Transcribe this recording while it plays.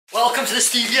Welcome to the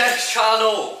StevieX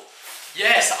channel.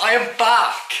 Yes, I am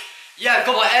back. Yeah, I've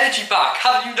got my energy back.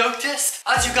 Haven't you noticed?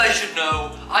 As you guys should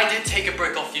know, I did take a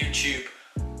break off YouTube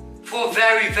for a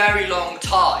very long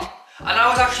time. And I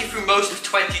was actually through most of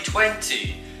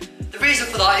 2020. The reason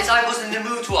for that is I wasn't in the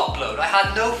mood to upload. I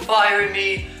had no fire in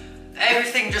me.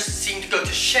 Everything just seemed to go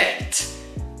to shit.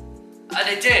 And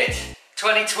it did.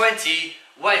 2020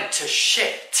 went to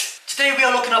shit. Today we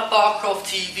are looking at Barcroft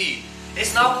TV.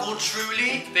 It's now called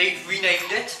Truly. They've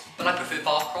renamed it, but I prefer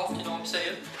Barcroft, you know what I'm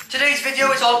saying? Today's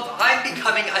video is on I'm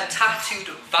becoming a tattooed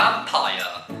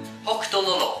vampire. Hooked on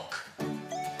the lock.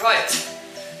 Right,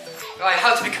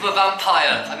 how to become a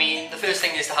vampire. I mean, the first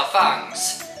thing is to have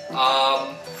fangs.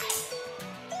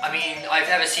 I mean, I've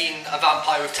never seen a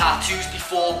vampire with tattoos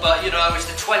before, but you know, it's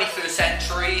the 21st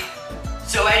century,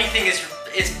 so anything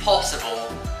is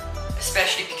possible,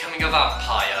 especially becoming a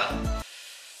vampire.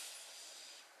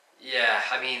 Yeah,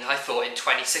 I mean, I thought in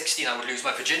 2016 I would lose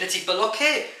my virginity, but look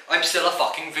here, I'm still a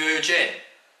fucking virgin.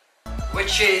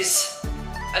 Which is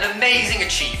an amazing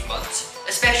achievement,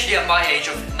 especially at my age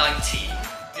of 19,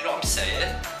 you know what I'm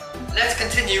saying? Let's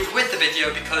continue with the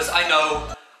video because I know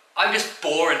I'm just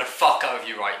boring the fuck out of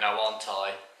you right now, aren't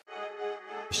I?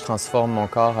 Je transforme mon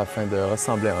corps afin de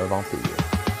ressembler à un vampire.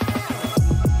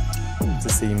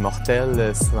 C'est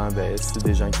immortel, souvent c'est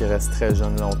des gens qui restent très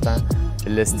jeunes longtemps.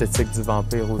 L'esthétique du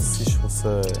vampire aussi, je trouve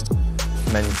ça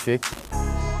magnifique.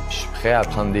 Je suis prêt à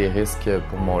prendre des risques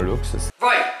pour mon look.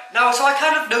 Right, now so I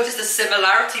kind of noticed a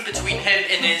similarity between him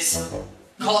in his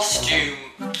costume,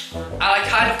 and I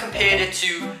kind of compared it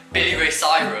to Billy Ray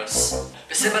Cyrus.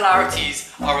 The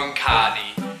similarities are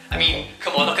uncanny. I mean,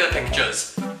 come on, look at the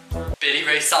pictures. Billy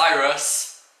Ray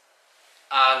Cyrus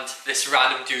and this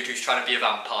random dude who's trying to be a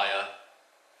vampire.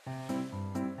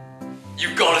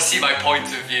 You've got to see my point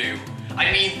of view.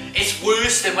 I mean, it's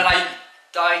worse than when I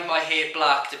dyed my hair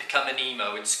black to become an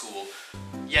emo in school.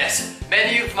 Yes,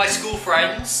 many of my school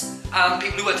friends and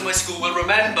people who went to my school will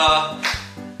remember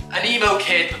an emo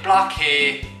kid with black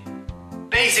hair.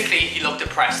 Basically, he looked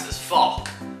depressed as fuck.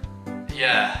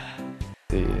 Yeah.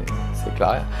 C'est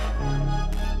clair.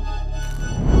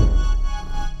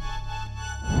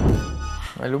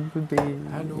 Allô bébé.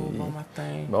 Allô, bon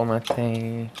matin. Bon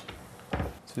matin.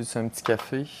 Tu veux un petit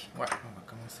café? Ouais, on va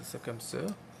commencer ça comme ça.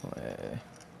 Ouais.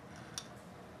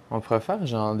 On pourrait faire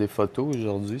genre des photos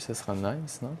aujourd'hui, ça sera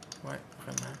nice, non? Ouais,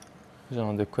 vraiment.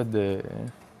 Genre de quoi de...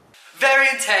 Very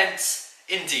intense,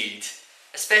 indeed.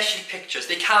 Especially pictures.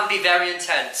 They can be very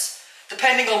intense.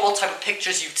 Depending on what type of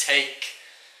pictures you take.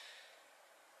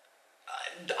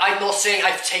 I'm not saying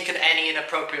I've taken any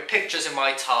inappropriate pictures in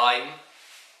my time.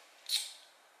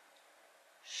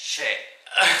 Shit.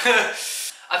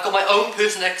 I've got my own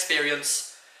personal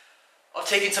experience of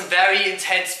taking some very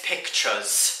intense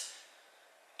pictures.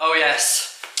 Oh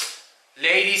yes.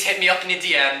 Ladies, hit me up in the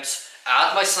DMs,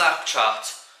 add my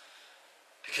Snapchat,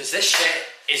 because this shit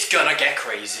is gonna get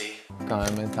crazy. Quand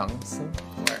même intense.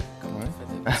 Ouais, comme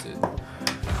on fait d'habitude.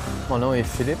 Mon nom est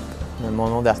Philippe, mais mon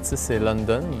nom d'artiste c'est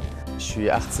London. Je suis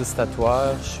artiste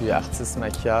tatoueur, je suis artiste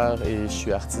maquilleur et je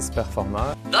suis artiste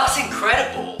performeur. That's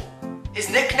incredible! His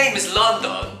nickname is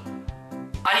London,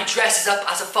 and he dresses up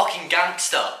as a fucking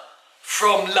gangster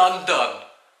from London.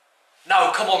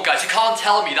 Now, come on guys, you can't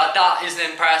tell me that that isn't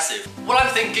impressive. What I'm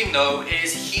thinking though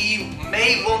is he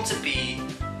may want to be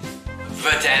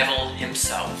the devil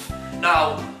himself.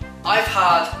 Now, I've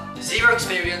had zero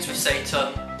experience with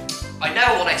Satan. I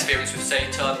now want experience with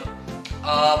Satan.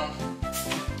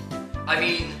 I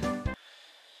mean,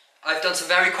 I've done some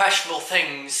very questionable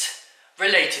things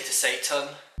related to Satan.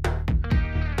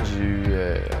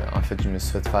 En fait, je me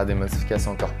suis fait faire des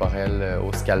modifications corporelles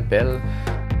au scalpel.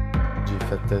 J'ai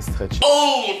fait stretching.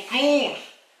 Oh god!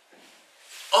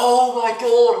 Oh my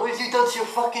god, what have you done to your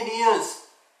fucking ears?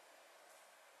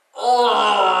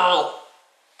 Oh!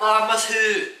 That must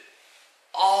hurt.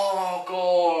 Oh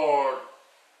god.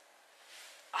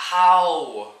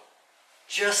 How?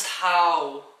 Just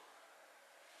how?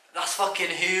 That's fucking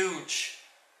huge.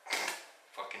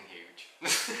 Fucking huge.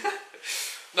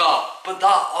 No, but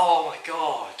that, oh my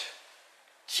god.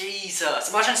 Jesus.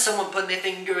 Imagine someone putting their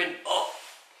finger in, oh.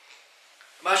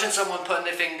 Imagine someone putting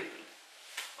their finger,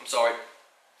 I'm sorry.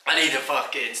 I need to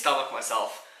fucking stomach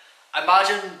myself.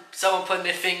 Imagine someone putting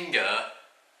their finger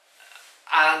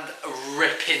and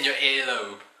ripping your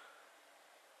earlobe.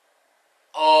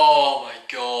 Oh my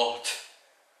god.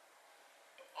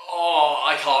 Oh,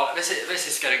 I can't. This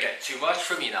is gonna get too much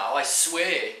for me now, I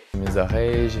swear. Mes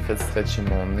oreilles, j'ai fait stretcher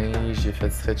mon nez, j'ai fait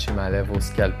stretcher ma lèvre au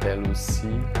scalpel aussi.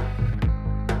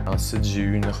 Ensuite, j'ai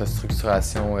eu une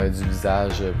restructuration du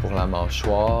visage pour la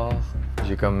mâchoire.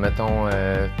 J'ai comme, mettons,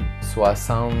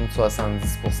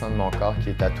 60-70% de mon corps qui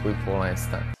est tatoué pour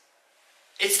l'instant.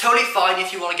 It's totally fine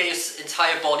if you want to get your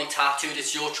entire body tattooed,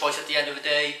 it's your choice at the end of the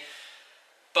day.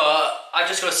 But I'm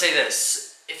just going to say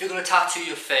this, if you're going to tattoo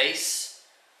your face,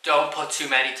 don't put too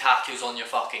many tattoos on your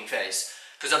fucking face.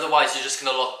 Because otherwise you're just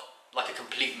going to look like a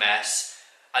complete mess.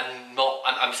 And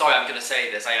I'm sorry I'm going to say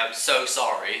this, I am so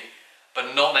sorry.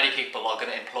 But not many people are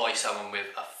going to employ someone with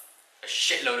a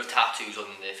shitload of tattoos on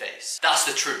their face. That's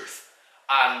the truth.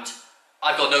 And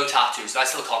I've got no tattoos and I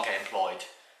still can't get employed.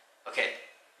 Okay,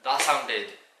 that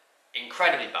sounded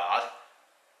incredibly bad.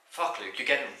 Fuck Luke, you're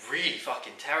getting really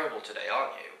fucking terrible today,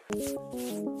 aren't you?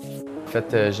 En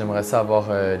fait, j'aimerais ça avoir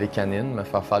les canines, me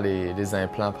faire les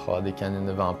implants pour avoir des canines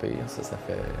de vampire. Ça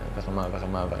fait vraiment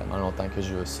longtemps que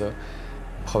je veux ça.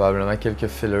 Probablement quelques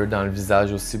fillers dans le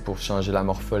visage aussi pour changer la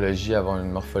morphologie, avoir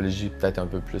une morphologie peut-être un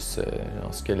peu plus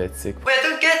genre squelettique. Wait, I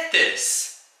don't get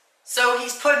this. So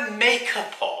he's putting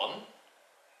makeup on?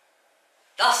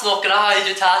 That's not gonna hide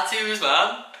your tattoos,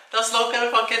 man. That's not gonna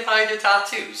fucking hide your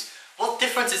tattoos. What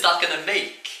difference is that gonna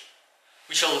make?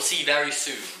 We shall see very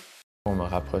soon. On m'a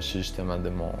rapproché justement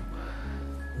de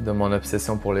mon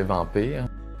obsession pour les vampires.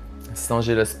 Sinon,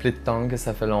 j'ai le split tongue, que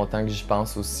ça fait longtemps que j'y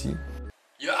pense aussi.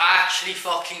 You're actually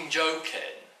fucking joking.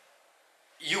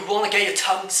 You want to get your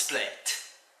tongue split?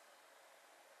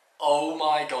 Oh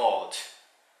my god.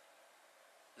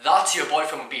 That to your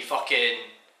boyfriend would be fucking...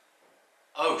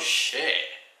 Oh shit.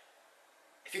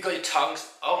 If you got your tongues...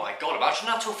 Oh my god, imagine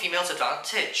that to a female's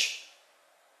advantage.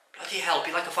 Bloody hell,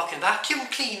 be like a fucking vacuum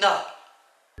cleaner.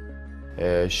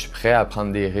 Je suis prêt à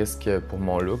prendre des risques pour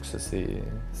mon look, ça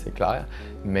c'est clair.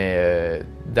 Mais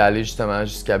d'aller justement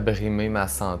jusqu'à brimer ma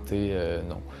santé,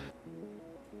 non.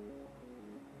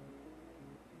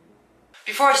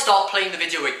 Before I start playing the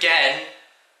video again,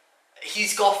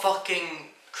 he's got fucking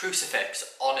crucifix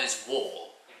on his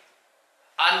wall.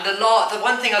 And the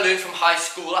one thing I learned from high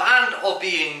school and or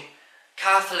being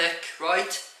Catholic,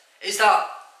 right, is that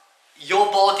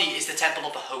your body is the temple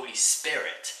of the Holy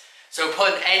Spirit. So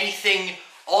putting anything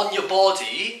on your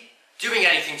body, doing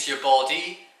anything to your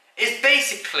body, is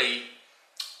basically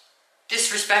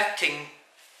disrespecting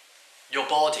your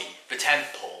body, the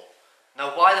temple.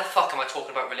 Now why the fuck am I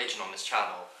talking about religion on this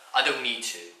channel? I don't need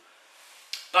to.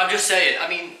 But I'm just saying, I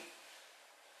mean,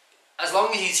 as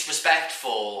long as he's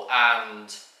respectful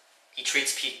and he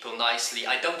treats people nicely,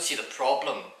 I don't see the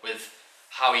problem with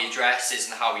how he dresses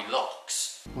and how he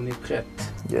looks. On est prête.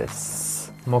 Yes.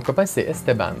 Mon copain, c'est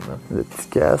Esteban,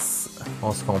 l'efficace.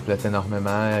 On se complète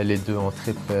énormément. Les deux, on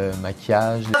tripe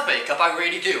maquillage. Makeup, I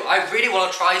really do. I really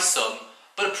want to try some.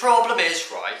 But the problem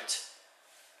is, right,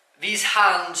 these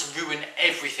hands ruin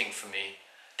everything for me.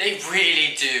 They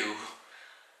really do.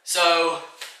 So,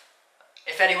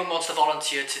 if anyone wants to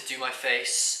volunteer to do my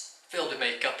face, filled with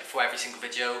makeup before every single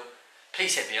video,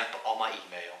 please hit me up on my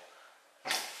email.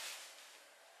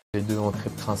 Les deux, on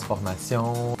tripe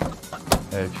transformation.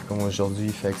 Puis comme aujourd'hui,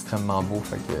 il fait extrêmement beau,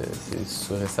 fait que c'est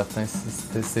sûr et certain si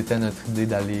c'était notre idée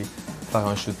d'aller faire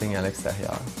un shooting à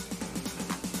l'extérieur.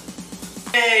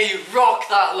 Hey, rock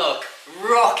that look!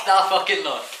 Rock that fucking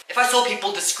look! If I saw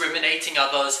people discriminating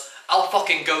others, I'll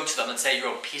fucking go to them and say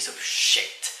you're a piece of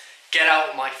shit. Get out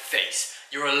of my face.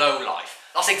 You're a lowlife.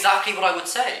 That's exactly what I would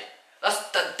say. That's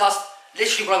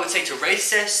literally what I would say to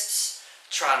racists,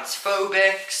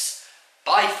 transphobics,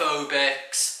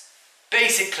 biphobics,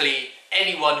 basically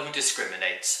anyone who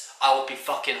discriminates. I would be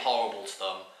fucking horrible to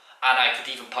them and I could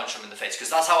even punch them in the face because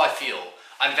that's how I feel.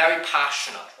 I'm very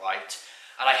passionate, right?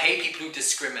 And I hate people who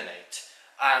discriminate,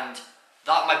 and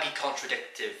that might be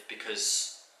contradictory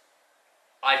because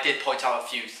I did point out a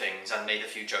few things and made a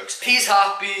few jokes. He's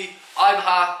happy, I'm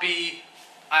happy,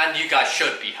 and you guys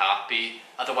should be happy,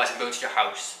 otherwise I'm going to your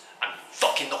house and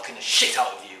fucking knocking the shit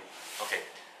out of you. Okay,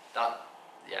 that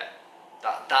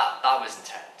was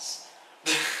intense.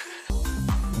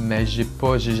 Mais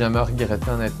j'ai jamais regretté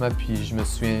honnêtement, puis je me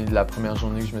souviens de la première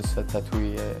journée que je me suis fait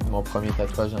tatouer mon premier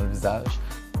tatouage dans le visage.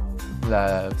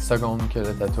 La seconde que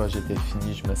le tatouage était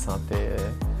fini, je me sentais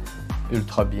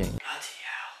ultra bien. Bloody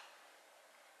hell.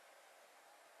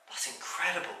 That's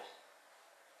incredible.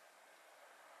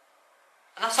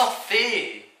 And that's not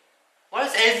fair. Why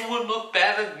does everyone look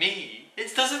better than me?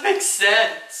 It doesn't make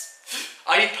sense.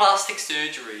 I need plastic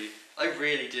surgery. I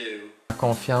really do. Ma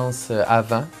confiance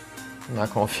avant, ma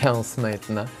confiance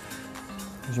maintenant.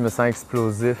 Je me sens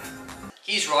explosif.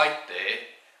 He's right there.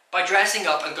 By dressing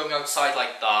up and going outside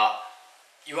like that,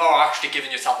 you are actually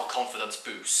giving yourself a confidence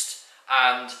boost.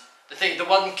 And the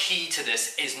one key to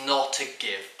this is not to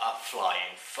give a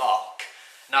flying fuck.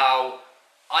 Now,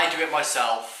 I do it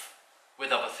myself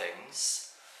with other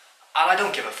things. And I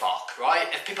don't give a fuck, right?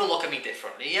 If people look at me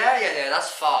differently, yeah, that's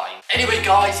fine. Anyway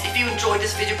guys, if you enjoyed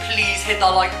this video, please hit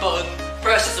that like button,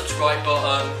 press the subscribe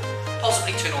button,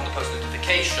 possibly turn on the post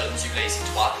notifications, you lazy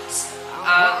twats,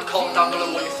 and comment down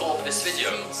below what you thought of this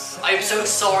video. I am so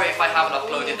sorry if I haven't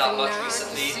uploaded that much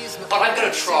recently, but I'm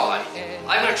gonna try.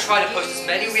 I'm gonna try to post as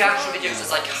many reaction videos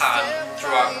as I can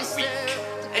throughout the week.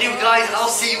 Anyway guys,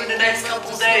 I'll see you in the next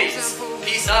couple days.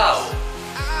 Peace out.